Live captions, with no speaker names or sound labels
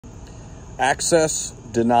Access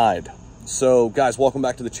denied. So guys, welcome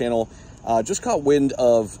back to the channel. Just caught wind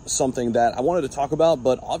of something that I wanted to talk about,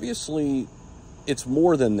 but obviously it's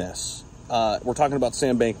more than this. We're talking about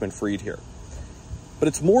Sam Bankman-Fried here, but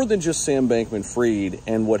it's more than just Sam Bankman-Fried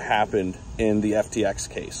and what happened in the FTX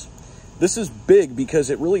case. This is big because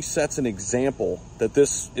it really sets an example that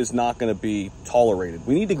this is not going to be tolerated.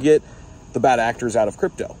 We need to get the bad actors out of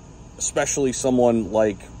crypto, especially someone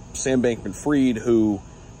like Sam Bankman-Fried, who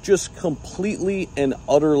just completely and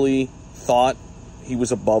utterly thought he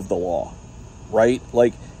was above the law, right?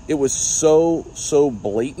 Like, it was so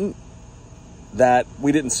blatant that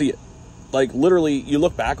we didn't see it. Like, literally, you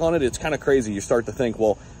look back on it, it's kind of crazy. You start to think,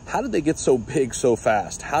 well, how did they get so big so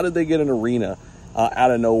fast? How did they get an arena out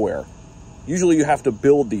of nowhere? Usually you have to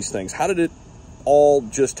build these things. How did it all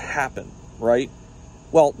just happen, right?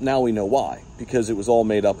 Well, now we know why, because it was all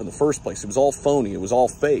made up in the first place. It was all phony. It was all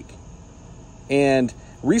fake. And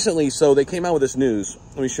recently, so they came out with this news.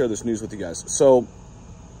 Let me share this news with you guys. So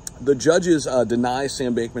the judges deny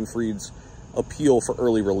Sam Bankman-Fried's appeal for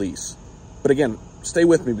early release. But again, stay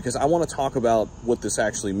with me because I want to talk about what this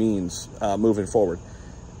actually means moving forward.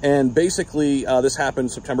 And basically, this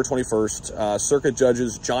happened September 21st. Circuit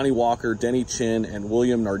judges Johnny Walker, Denny Chin, and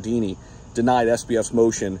William Nardini denied SBF's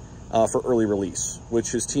motion for early release,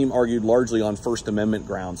 which his team argued largely on First Amendment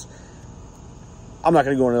grounds. I'm not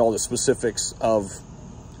going to go into all the specifics of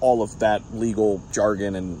all of that legal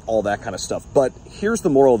jargon and all that kind of stuff. But here's the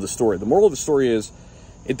moral of the story. The moral of the story is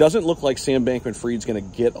it doesn't look like Sam Bankman-Fried's going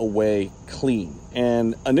to get away clean.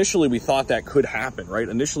 And initially we thought that could happen, right?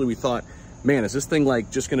 Initially we thought, man, is this thing like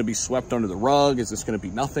just going to be swept under the rug? Is this going to be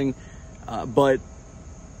nothing? But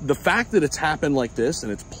the fact that it's happened like this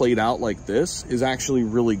and it's played out like this is actually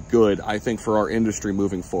really good, I think, for our industry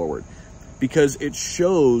moving forward. Because it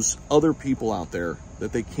shows other people out there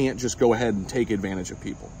that they can't just go ahead and take advantage of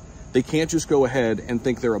people. They can't just go ahead and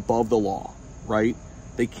think they're above the law, right?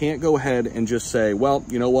 They can't go ahead and just say, well,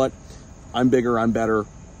 you know what? I'm bigger, I'm better.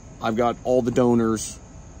 I've got all the donors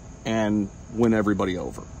and win everybody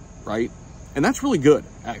over, right? And that's really good,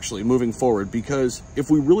 actually, moving forward, because if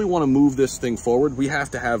we really want to move this thing forward, we have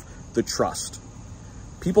to have the trust.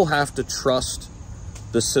 People have to trust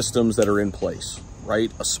the systems that are in place,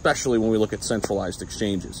 right? Especially when we look at centralized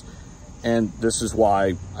exchanges. And this is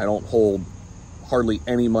why I don't hold hardly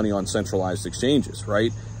any money on centralized exchanges,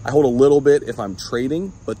 right? I hold a little bit if I'm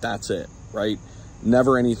trading, but that's it, right?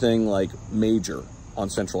 Never anything like major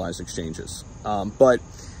on centralized exchanges. But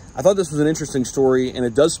I thought this was an interesting story, and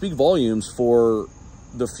it does speak volumes for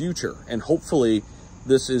the future. And hopefully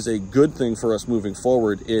this is a good thing for us moving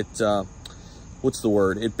forward. It, what's the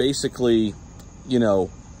word? It basically, you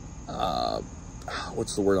know,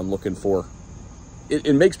 what's the word I'm looking for?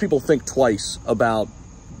 It makes people think twice about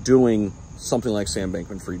doing something like Sam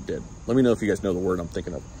Bankman-Fried did. Let me know if you guys know the word I'm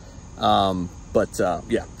thinking of.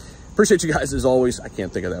 Yeah, appreciate you guys as always. I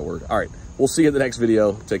can't think of that word. All right, we'll see you in the next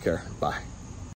video. Take care. Bye.